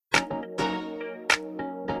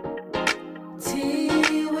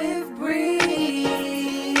Tea with Bree.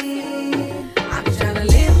 I'm just trying to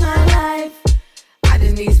live my life. I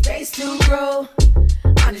just need space to grow.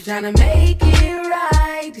 I'm just trying to make it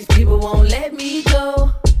right. These people won't let me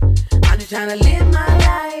go. I'm just trying to live my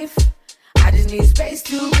life. I just need space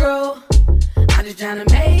to grow. I'm just trying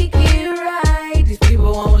to make it right. These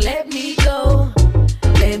people won't let me go.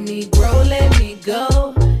 Let me grow, let me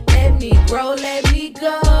go. Let me grow, let me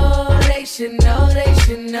go. They should know, they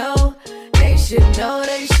should know. They should know,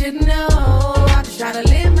 they should know. I'm just trying to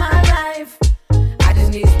live my life. I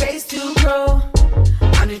just need space to grow.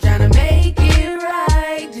 I'm just trying to make it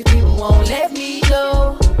right. These people won't let me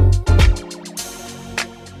go.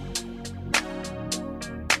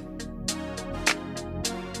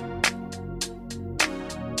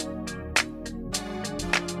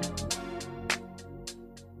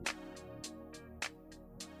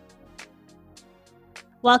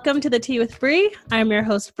 Welcome to the Tea with Bree. I'm your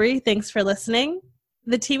host, Bree. Thanks for listening.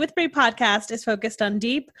 The Tea with Bree podcast is focused on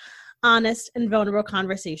deep, honest, and vulnerable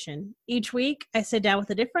conversation. Each week, I sit down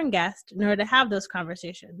with a different guest in order to have those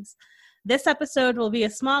conversations. This episode will be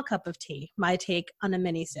a small cup of tea, my take on a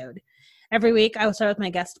mini-sode. Every week, I will start with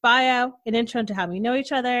my guest bio, an intro into how we know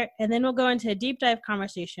each other, and then we'll go into a deep dive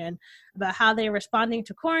conversation about how they're responding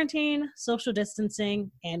to quarantine, social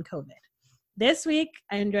distancing, and COVID. This week,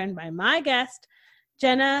 I am joined by my guest,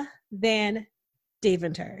 Jenna Van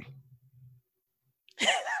Deventer.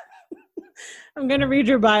 I'm going to read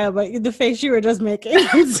your bio, but the face you were just making.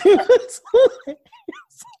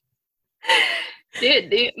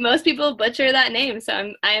 Dude, most people butcher that name,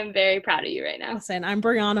 so I am very proud of you right now. Listen, I'm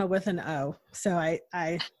Brianna with an O, so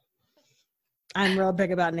I'm real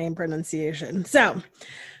big about name pronunciation. So,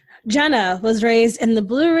 Jenna was raised in the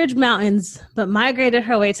Blue Ridge Mountains, but migrated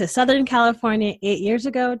her way to Southern California 8 years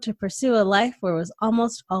ago to pursue a life where it was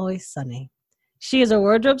almost always sunny. She is a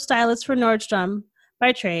wardrobe stylist for Nordstrom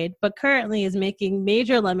by trade, but currently is making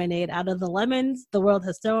major lemonade out of the lemons the world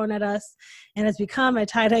has thrown at us and has become a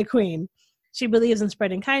tie-dye queen. She believes in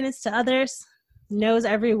spreading kindness to others, knows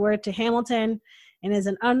every word to Hamilton, and has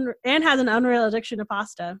an unreal addiction to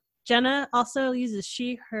pasta. Jenna also uses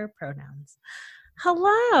she, her pronouns.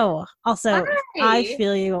 Hello. Also, Hi. I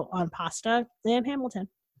feel you on pasta and Hamilton.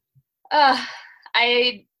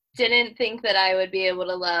 I didn't think that I would be able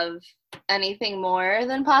to love anything more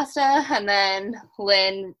than pasta, and then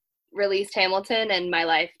Lynn released Hamilton, and my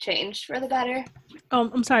life changed for the better.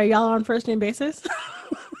 I'm sorry, y'all are on first name basis?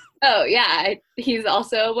 Oh, yeah. He's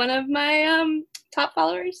also one of my top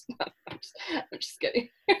followers. No, I'm just kidding.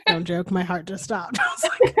 Don't joke, my heart just stopped.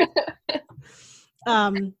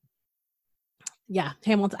 Yeah,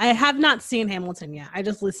 Hamilton. I have not seen Hamilton yet. I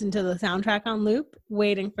just listened to the soundtrack on loop,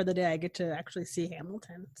 waiting for the day I get to actually see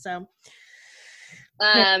Hamilton. So,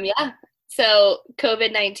 yeah. So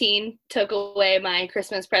COVID-19 took away my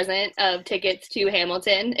Christmas present of tickets to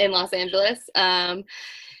Hamilton in Los Angeles.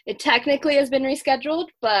 It technically has been rescheduled,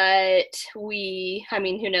 but who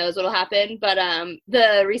knows what'll happen. But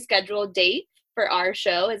the rescheduled date for our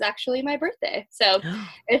show is actually my birthday. So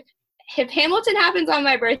if Hamilton happens on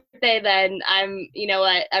my birthday, then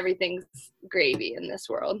everything's gravy in this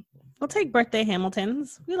world. We'll take birthday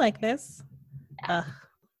Hamiltons. We like this. Yeah.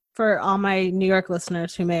 For all my New York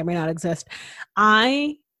listeners who may or may not exist,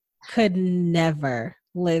 I could never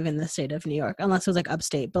live in the state of New York unless it was like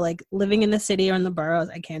upstate. But like living in the city or in the boroughs,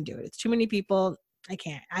 I can't do it. It's too many people. I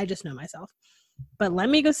can't. I just know myself. But let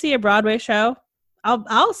me go see a Broadway show.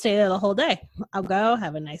 I'll stay there the whole day. I'll go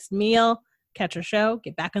have a nice meal, catch a show,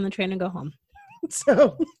 get back on the train and go home.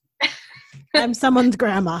 So I'm someone's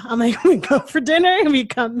grandma. I'm like, we go for dinner and we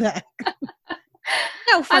come back.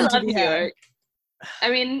 No fun I love New York.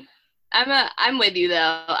 I mean, I'm with you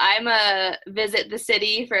though. I'm a visit the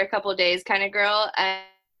city for a couple of days kind of girl,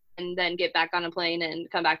 and then get back on a plane and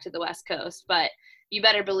come back to the West Coast. But you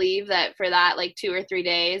better believe that for that like 2 or 3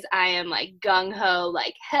 days, I am like gung ho,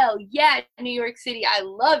 like hell yeah, New York City, I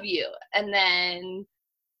love you. And then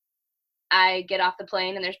I get off the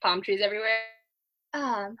plane and there's palm trees everywhere.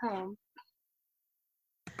 I'm home.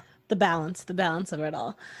 The balance of it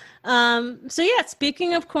all. So yeah,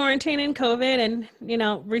 speaking of quarantine and COVID and,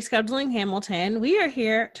 rescheduling Hamilton, we are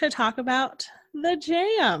here to talk about the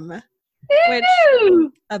Jam, which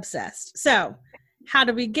obsessed. So how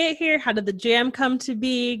did we get here? How did the Jam come to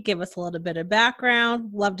be? Give us a little bit of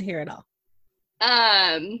background. Love to hear it all.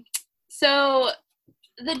 So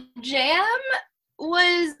the Jam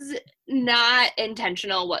was not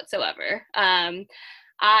intentional whatsoever.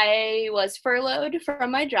 I was furloughed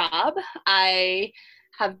from my job. I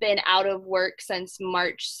have been out of work since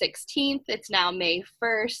March 16th. It's now May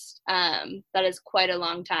 1st. That is quite a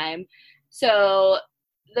long time. So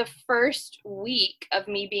the first week of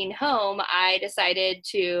me being home, I decided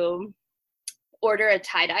to order a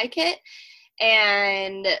tie-dye kit,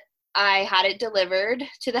 and I had it delivered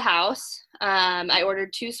to the house. I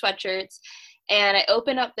ordered 2 sweatshirts, and I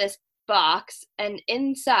opened up this box, and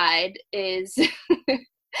inside is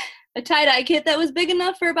a tie-dye kit that was big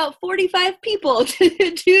enough for about 45 people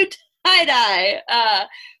to do tie-dye.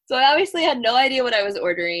 So I obviously had no idea what I was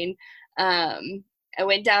ordering. I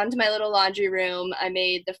went down to my little laundry room. I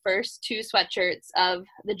made the first 2 sweatshirts of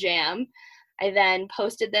the jam. I then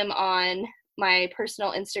posted them on my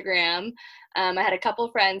personal Instagram. I had a couple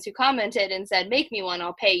friends who commented and said, make me one,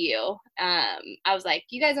 I'll pay you. I was like,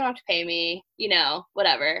 you guys don't have to pay me, you know,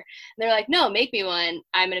 whatever. And they're like, no, make me one,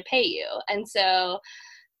 I'm going to pay you. And so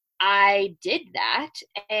I did that,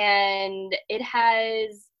 and it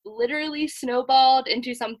has literally snowballed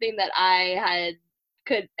into something that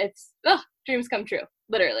it's dreams come true,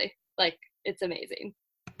 literally. Like, it's amazing.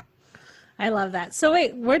 I love that. So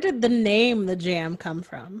wait, where did the name The Jam come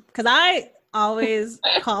from? Because I always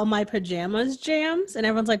call my pajamas jams, and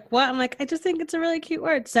everyone's like, what? I'm like, I just think it's a really cute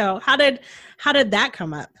word. So how did that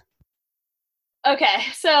come up? Okay,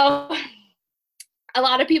 so a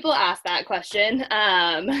lot of people ask that question.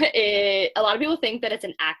 A lot of people think that it's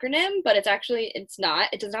an acronym, but it's not.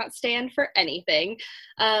 It does not stand for anything.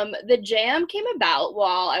 The jam came about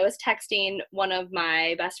while I was texting one of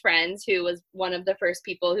my best friends, who was one of the first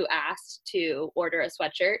people who asked to order a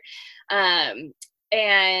sweatshirt.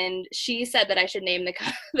 And she said that I should name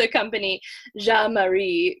the company Jean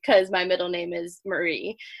Marie because my middle name is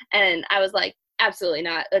Marie. And I was like, absolutely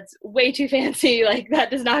not. That's way too fancy. Like, that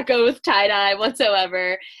does not go with tie-dye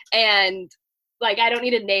whatsoever. And like, I don't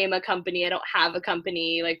need to name a company. I don't have a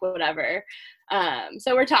company, like, whatever.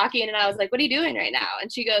 So we're talking, and I was like, what are you doing right now? And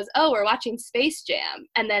she goes, oh, we're watching Space Jam.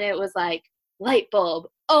 And then it was like, light bulb.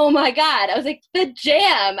 Oh my God. I was like, The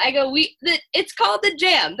Jam. I go, it's called The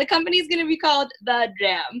Jam. The company's going to be called The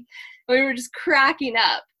Jam. We were just cracking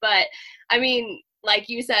up. But I mean, like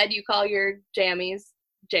you said, you call your jammies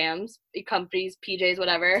jams, companies, PJs,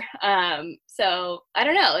 whatever. So I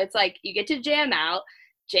don't know. It's like you get to jam out.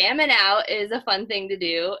 Jamming out is a fun thing to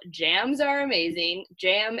do. Jams are amazing.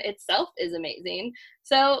 Jam itself is amazing.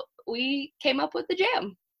 So we came up with The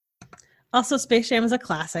Jam. Also, Space Jam is a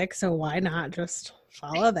classic, so why not just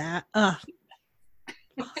follow that?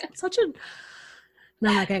 Such a...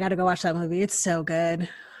 No, like, I gotta go watch that movie. It's so good.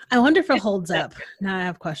 I wonder if it holds up. Now I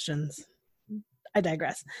have questions. I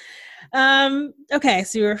digress. Okay,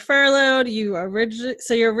 so you were furloughed.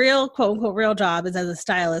 So your real, quote unquote, real job is as a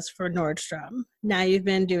stylist for Nordstrom. Now you've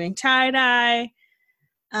been doing tie-dye,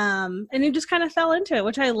 and you just kind of fell into it,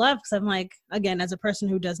 which I love, because I'm like, again, as a person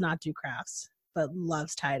who does not do crafts but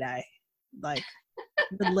loves tie-dye, like,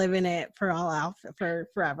 been living it for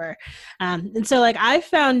forever. And so, like, I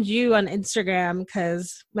found you on Instagram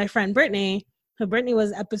because my friend Brittany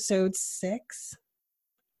was episode 6,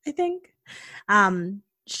 I think.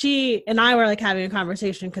 She and I were like having a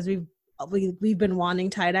conversation because we've been wanting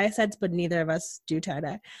tie-dye sets, but neither of us do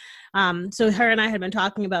tie-dye. So her and I had been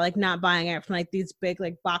talking about like not buying it from like these big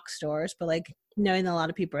like box stores, but like knowing that a lot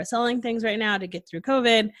of people are selling things right now to get through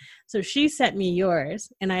COVID. So she sent me yours,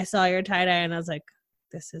 and I saw your tie-dye, and I was like,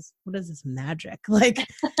 what is this magic? Like,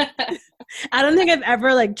 I don't think I've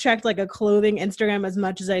ever like checked like a clothing Instagram as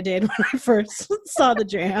much as I did when I first saw The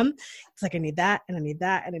Jam. It's like, I need that, and I need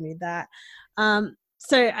that, and I need that.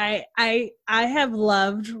 So I have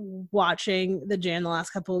loved watching The Jam the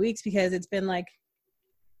last couple of weeks, because it's been like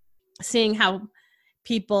seeing how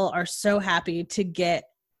people are so happy to get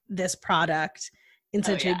this product in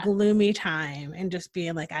such a gloomy time, and just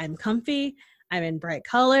being like, I'm comfy, I'm in bright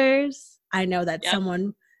colors, I know that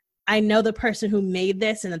I know the person who made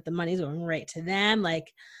this, and that the money's going right to them.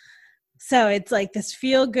 Like, so it's like this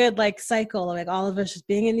feel good like cycle of like all of us just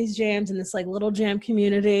being in these jams in this like little jam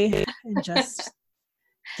community and just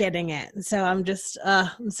getting it. So I'm just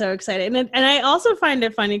I'm so excited. And I also find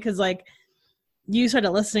it funny because like you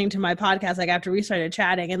started listening to my podcast like after we started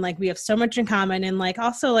chatting, and like we have so much in common, and like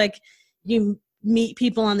also like you meet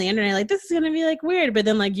people on the internet like, this is gonna be like weird, but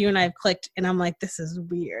then like you and I have clicked, and I'm like, this is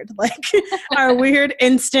weird. Like our weird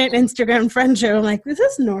instant Instagram friendship, I'm like, is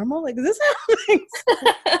this normal? Like, is this happening?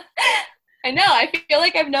 I know. I feel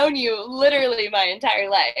like I've known you literally my entire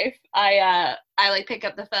life. I like pick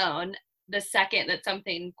up the phone the second that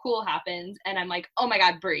something cool happens, and I'm like, oh my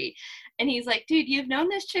God, Brie. And he's like, dude, you've known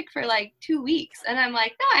this chick for like 2 weeks. And I'm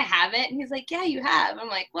like, no, I haven't. And he's like, yeah, you have. I'm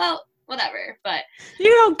like, well, whatever. But you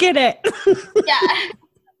don't get it. Yeah.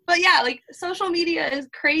 But yeah, like social media is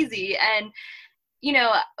crazy. And you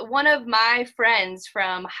know, one of my friends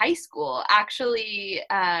from high school actually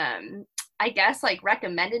I guess like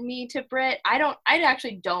recommended me to Britt. I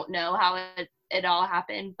actually don't know how it all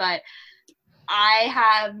happened, but I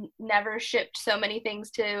have never shipped so many things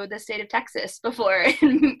to the state of Texas before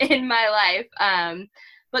in my life.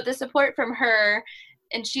 But the support from her,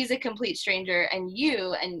 and she's a complete stranger, and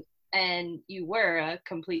you were a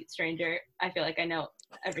complete stranger. I feel like I know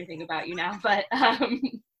everything about you now, but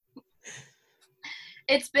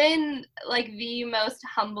it's been like the most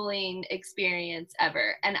humbling experience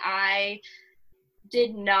ever. And I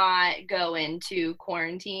did not go into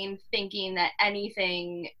quarantine thinking that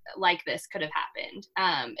anything like this could have happened.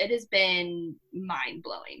 It has been mind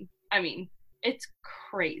blowing. I mean, it's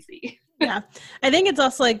crazy. Yeah. I think it's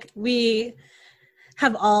also like we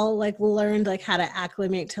have all like learned like how to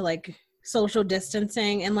acclimate to like social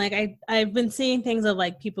distancing, and like I've been seeing things of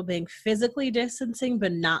like people being physically distancing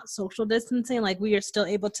but not social distancing. Like we are still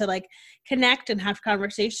able to like connect and have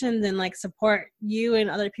conversations and like support you and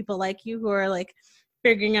other people like you who are like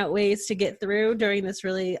figuring out ways to get through during this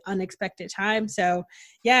really unexpected time. So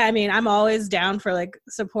yeah, I mean, I'm always down for like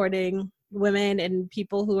supporting women and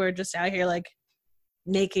people who are just out here like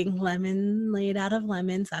making lemonade out of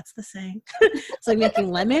lemons. That's the saying. It's like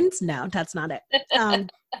making lemons. No, that's not it.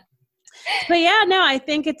 But yeah, no, I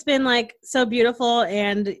think it's been like so beautiful.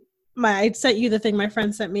 And I sent you the thing my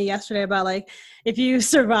friend sent me yesterday about like, if you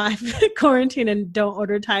survive quarantine and don't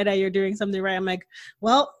order tie-dye, you're doing something right. I'm like,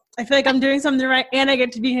 well, I feel like I'm doing something right and I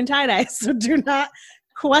get to be in tie-dye. So do not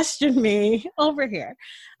question me over here.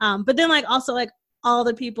 But then like also like all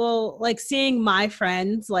the people, like seeing my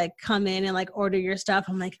friends like come in and like order your stuff.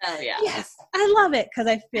 I'm like, Oh yeah. Yes, I love it. Cause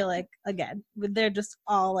I feel like, again, they're just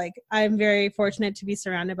all like, I'm very fortunate to be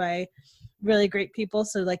surrounded by really great people.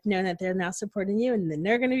 So like knowing that they're now supporting you and then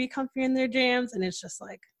they're going to be comfy in their jams. And it's just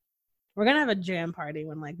like, we're going to have a jam party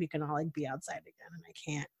when like we can all like be outside again. And I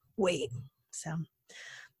can't wait. So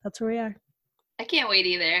that's where we are. I can't wait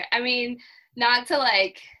either. I mean, not to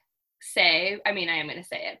like say, I mean, I am going to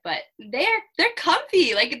say it, but they're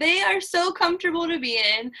comfy. Like they are so comfortable to be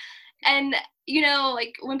in. And, you know,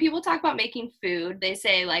 like when people talk about making food, they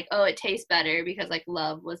say like, oh, it tastes better because like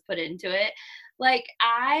love was put into it. Like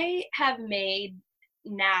I have made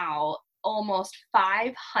now almost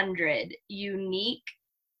 500 unique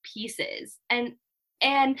pieces. And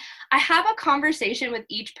I have a conversation with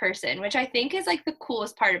each person, which I think is like the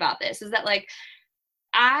coolest part about this, is that like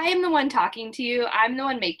I'm the one talking to you. I'm the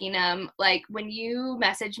one making them. Like when you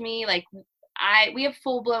message me, like we have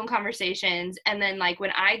full blown conversations. And then like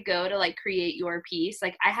when I go to like create your piece,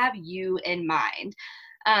 like I have you in mind.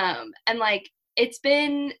 And like, it's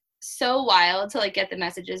been so wild to like get the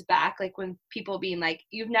messages back. Like when people being like,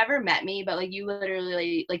 you've never met me, but like you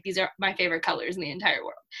literally like, these are my favorite colors in the entire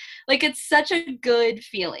world. Like it's such a good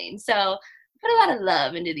feeling. So put a lot of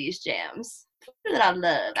love into these jams. Put a lot of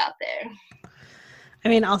love out there. I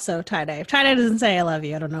mean, also tie-dye. If tie-dye doesn't say I love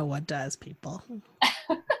you, I don't know what does, people.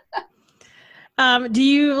 Do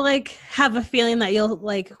you like have a feeling that you'll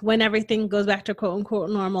like when everything goes back to quote unquote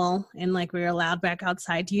normal and like we're allowed back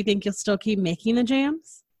outside, do you think you'll still keep making the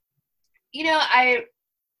jams? You know, I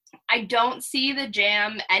don't see the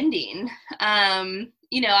jam ending.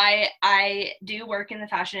 You know, I do work in the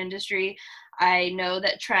fashion industry. I know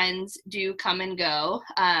that trends do come and go.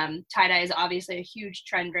 Tie-dye is obviously a huge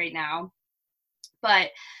trend right now.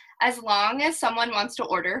 But as long as someone wants to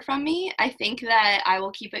order from me, I think that I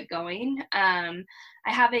will keep it going. I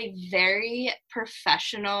have a very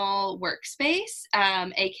professional workspace,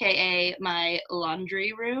 aka my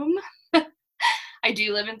laundry room. I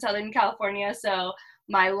do live in Southern California, so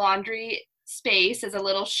my laundry space is a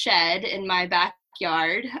little shed in my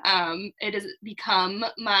backyard. It has become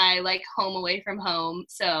my like home away from home.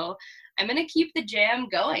 So I'm going to keep the jam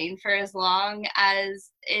going for as long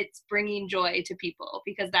as it's bringing joy to people,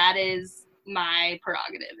 because that is my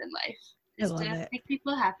prerogative in life, is to make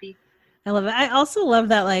people happy. I love it. I also love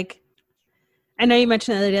that, like, I know you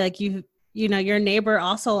mentioned the other day, like you know, your neighbor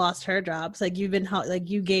also lost her job. So like you've been, like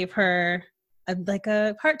you gave her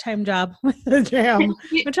a part-time job with the jam,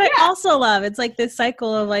 which I also love. It's like this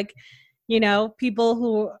cycle of like, you know, people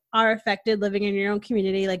who are affected living in your own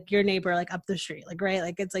community, like your neighbor, like up the street, like, right.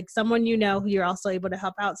 Like it's like someone, you know, who you're also able to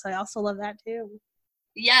help out. So I also love that too.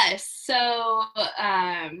 Yes. So,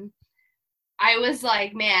 I was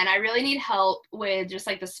like, man, I really need help with just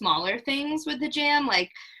like the smaller things with the jam,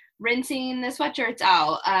 like rinsing the sweatshirts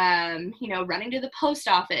out, you know, running to the post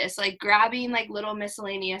office, like grabbing like little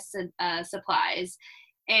miscellaneous supplies.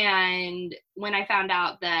 And when I found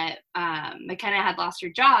out that McKenna had lost her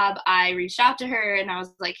job, I reached out to her and I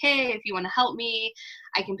was like, hey, if you want to help me,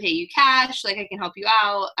 I can pay you cash. Like I can help you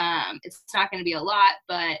out. It's not going to be a lot,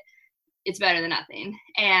 but it's better than nothing.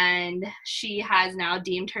 And she has now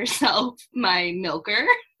deemed herself my milker.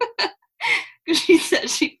 She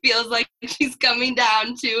says she feels like she's coming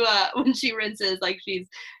down to when she rinses, like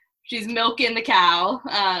she's milking the cow,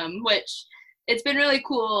 which it's been really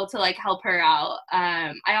cool to like help her out.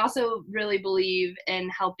 I also really believe in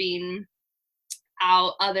helping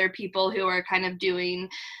out other people who are kind of doing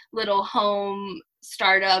little home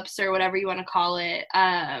startups or whatever you want to call it.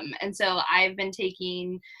 And so I've been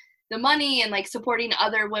taking the money and like supporting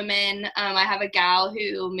other women. I have a gal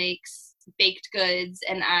who makes baked goods,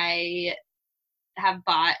 and I have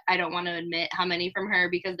bought, I don't want to admit how many from her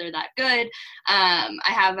because they're that good. I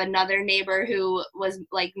have another neighbor who was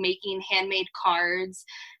like making handmade cards,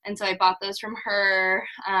 and so I bought those from her.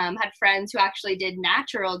 Had friends who actually did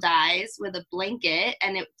natural dyes with a blanket,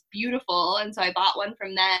 and it was beautiful, and so I bought one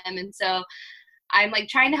from them. And so I'm like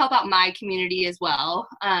trying to help out my community as well.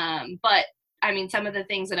 But I mean, some of the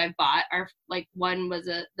things that I've bought are like, one was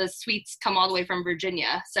the sweets come all the way from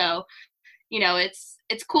Virginia. So, you know, it's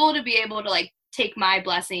cool to be able to like take my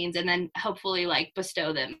blessings and then hopefully like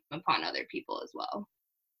bestow them upon other people as well.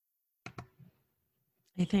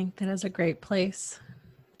 I think that is a great place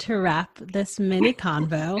to wrap this mini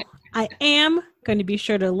convo. I am going to be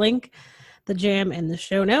sure to link the jam in the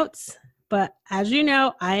show notes, but as you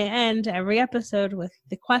know, I end every episode with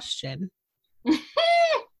the question,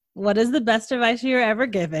 what is the best advice you were ever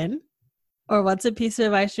given? Or what's a piece of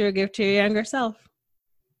advice you would give to your younger self?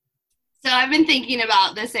 So I've been thinking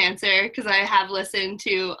about this answer because I have listened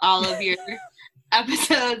to all of your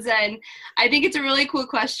episodes, and I think it's a really cool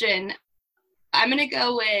question. I'm going to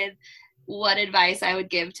go with what advice I would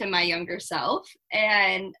give to my younger self.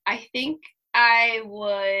 And I think I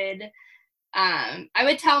would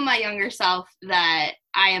tell my younger self that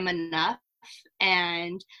I am enough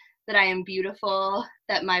and that I am beautiful,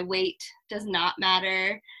 that my weight does not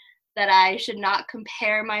matter, that I should not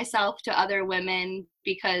compare myself to other women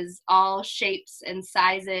because all shapes and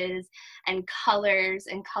sizes and colors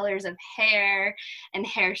of hair and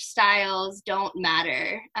hairstyles don't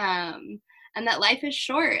matter. And that life is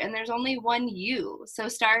short and there's only one you. So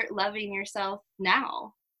start loving yourself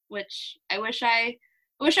now, which I wish I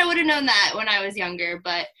would have known that when I was younger,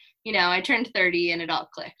 but you know, I turned 30 and it all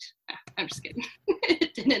clicked. I'm just kidding.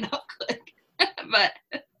 It didn't all click. But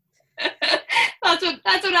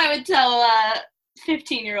that's what I would tell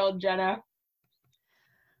 15-year-old Jenna.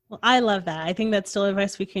 Well, I love that. I think that's still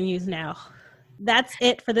advice we can use now. That's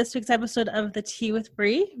it for this week's episode of The Tea with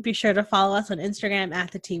Bree. Be sure to follow us on Instagram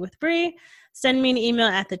at The Tea with Bree. Send me an email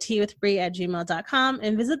at theteawithbree@gmail.com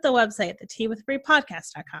and visit the website,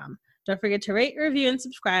 theteawithbreepodcast.com. Don't forget to rate, review, and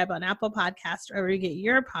subscribe on Apple Podcasts or wherever you get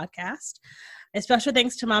your podcast. A special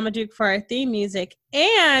thanks to Mama Duke for our theme music.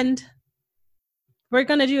 And we're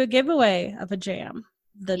going to do a giveaway of a jam.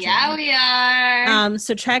 Yeah, we are.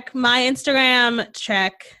 So check my Instagram,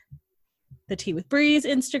 check the Tea with Bree's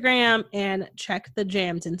Instagram, and check the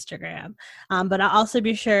Jam's Instagram. But I'll also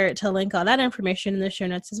be sure to link all that information in the show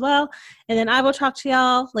notes as well. And then I will talk to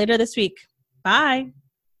y'all later this week. Bye.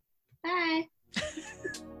 Bye.